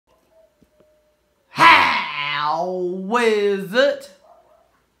How is it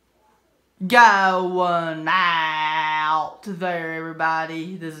going out there,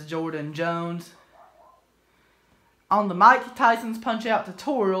 everybody? This is Jordan Jones. On the Mike Tyson's Punch-Out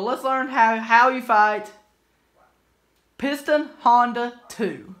tutorial, let's learn how you fight Piston Honda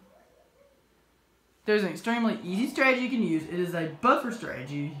 2. There's an extremely easy strategy you can use. It is a buffer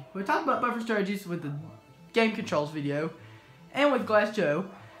strategy. We talked about buffer strategies with the game controls video and with Glass Joe.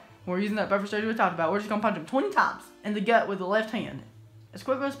 We're using that buffer strategy we talked about. We're just going to punch him 20 times in the gut with the left hand. As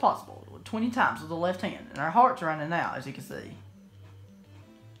quickly as possible. 20 times with the left hand. And our heart's running out, as you can see.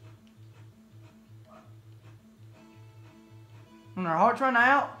 When our heart's run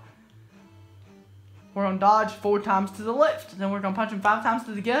out, we're going to dodge 4 times to the left. Then we're going to punch him 5 times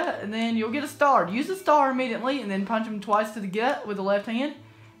to the gut. And then you'll get a star. Use the star immediately. And then punch him twice to the gut with the left hand.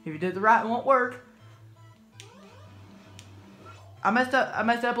 If you did it the right, it won't work. I messed up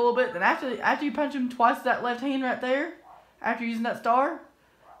a little bit. Then after you punch him twice with that left hand right there, after using that star,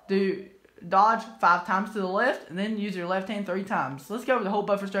 do dodge 5 times to the left, and then use your left hand 3 times. So let's go over the whole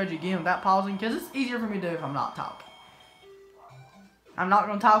buffer strategy again without pausing, because it's easier for me to do if I'm not talking. I'm not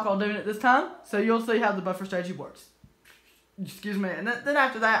going to talk while doing it this time, so you'll see how the buffer strategy works. Excuse me. And then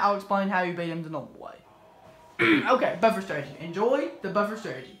after that, I'll explain how you beat him the normal way. Okay, buffer strategy. Enjoy the buffer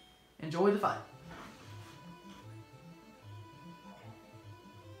strategy. Enjoy the fight.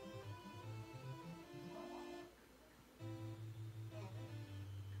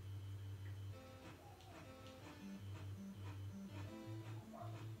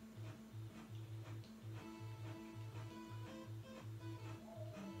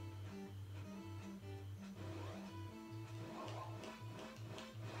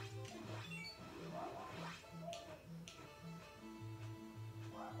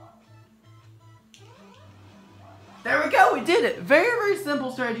 There we go, we did it. Very, very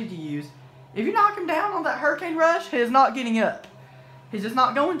simple strategy to use. If you knock him down on that hurricane rush, he is not getting up. He's just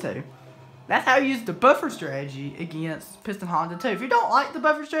not going to. That's how you use the buffer strategy against Piston Honda 2. If you don't like the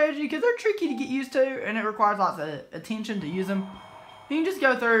buffer strategy, because they're tricky to get used to, and it requires lots of attention to use them, you can just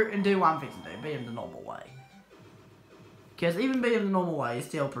go through and do what I'm fixing to do. Beat him the normal way. Because even beating him the normal way is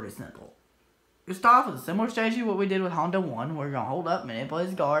still pretty simple. We start off with a similar strategy what we did with Honda 1. We're going to hold up, manipulate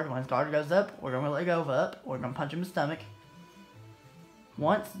his guard. When his guard goes up, we're going to let go of up. We're going to punch him in the stomach.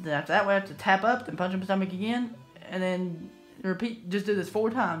 Once, then after that we have to tap up, then punch him in the stomach again. And then repeat, just do this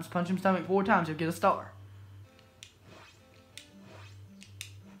 4 times. Punch him in the stomach 4 times, you'll get a star.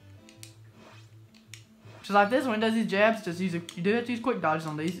 Just like this, when he does these jabs, just use you do have to use quick dodges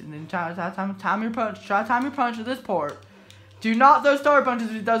on these. And then time your punch. Try to time your punch at this part. Do not throw star punches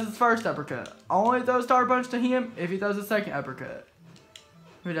if he does his first uppercut. Only throw star punch to him if he does his second uppercut.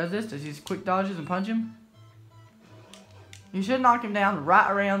 If he does this, just use quick dodges and punch him. You should knock him down right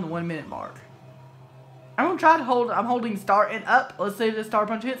around the 1 minute mark. I'm going to try to hold, I'm holding start and up. Let's see if this star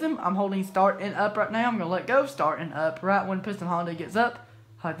punch hits him. I'm holding start and up right now. I'm going to let go, start and up right when Piston Honda gets up.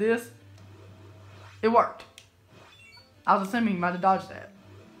 Like this. It worked. I was assuming he might have dodged that.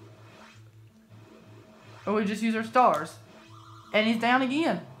 Or we just use our stars. And he's down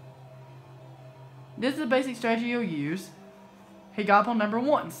again. This is the basic strategy you'll use. He got up on number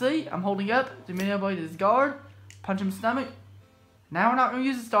 1. See? I'm holding up to manipulate his guard. Punch him in the stomach. Now we're not going to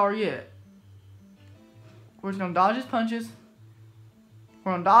use the star yet. We're just going to dodge his punches.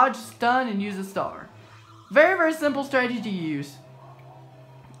 We're going to dodge, stun, and use the star. Very, very simple strategy to use.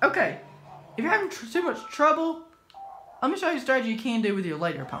 Okay. If you're having too much trouble, let me show you a strategy you can do with your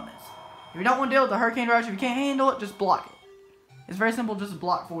later opponents. If you don't want to deal with the hurricane rush, if you can't handle it, just block it. It's very simple, just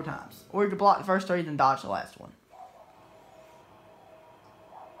block 4 times. Or you can block the first 3, then dodge the last one.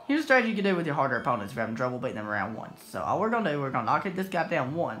 Here's a strategy you can do with your harder opponents if you're having trouble beating them around once. So all we're going to do, we're going to knock this guy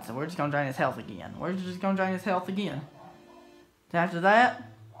down once. And we're just going to drain his health again. We're just going to drain his health again. Then after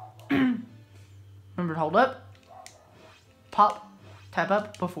that, remember to hold up. Pop. Tap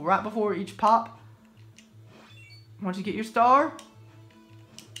up right before each pop. Once you get your star,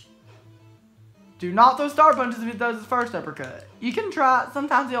 do not throw star punches if he does his first uppercut. You can try it.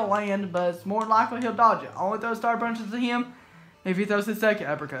 Sometimes he'll land, but it's more likely he'll dodge it. Only throw star punches to him if he throws his second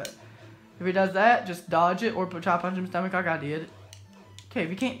uppercut. If he does that, just dodge it or try to punch him in the stomach like I did. Okay, if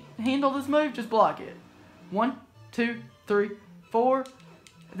you can't handle this move, just block it. 1, 2, 3, 4.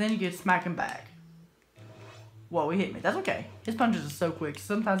 And then you get to smack him back. Whoa, he hit me. That's okay. His punches are so quick.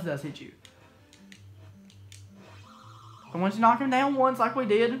 Sometimes it does hit you. And once you knock him down once like we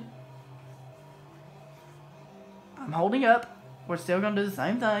did, I'm holding up. We're still going to do the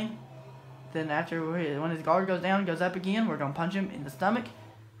same thing. Then after, when his guard goes down, goes up again, we're going to punch him in the stomach.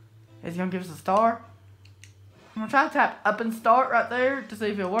 He's going to give us a star. I'm going to try to tap up and start right there to see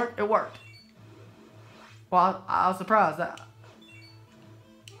if it'll work. It worked. Well, I was surprised that.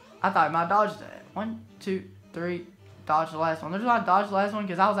 I thought he might dodge that. 1, 2, 3. Dodge the last one. There's why I dodged the last one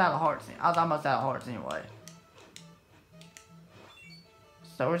because I was out of hearts. I was almost out of hearts anyway.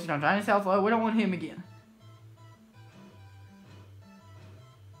 So we're just gonna try himself low. We don't want him again.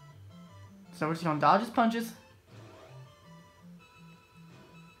 So we're just gonna dodge his punches.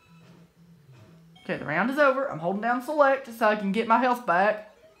 Okay, the round is over. I'm holding down select so I can get my health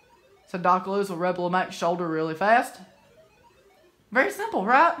back. So Doc Lewis will rebel Mac's shoulder really fast. Very simple,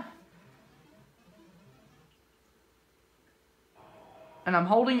 right? And I'm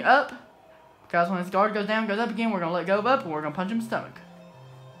holding up because when his guard goes down, goes up again, we're going to let go of up and we're going to punch him in the stomach.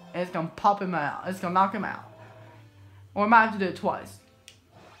 And it's going to pop him out. It's going to knock him out. Or we might have to do it twice.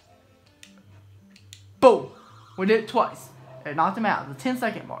 Boom! We did it twice. It knocked him out at the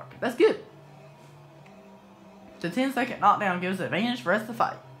 10-second mark. That's good. The 10-second knockdown gives us advantage for the rest of the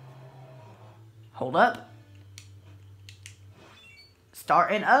fight. Hold up.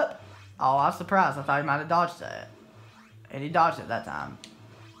 Starting up. Oh, I was surprised. I thought he might have dodged that. And he dodged it that time.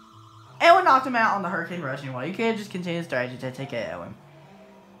 And we knocked him out on the Hurricane Rush anyway. You can't just continue the strategy to take it out of him.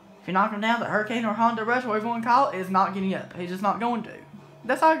 If you knock him down, the Hurricane or Honda Rush, whatever you want to call it, is not getting up. He's just not going to.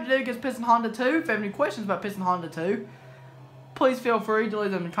 That's all you do against Piston Honda 2. If you have any questions about Piston Honda 2, please feel free to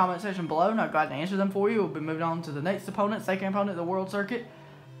leave them in the comment section below, and I'm glad to answer them for you. We'll be moving on to the next opponent, second opponent of the World Circuit,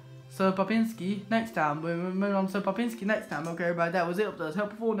 Popinski next time. We're moving on to Popinski next time. Okay, everybody, that was it. Hope that was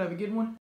helpful and have a good one.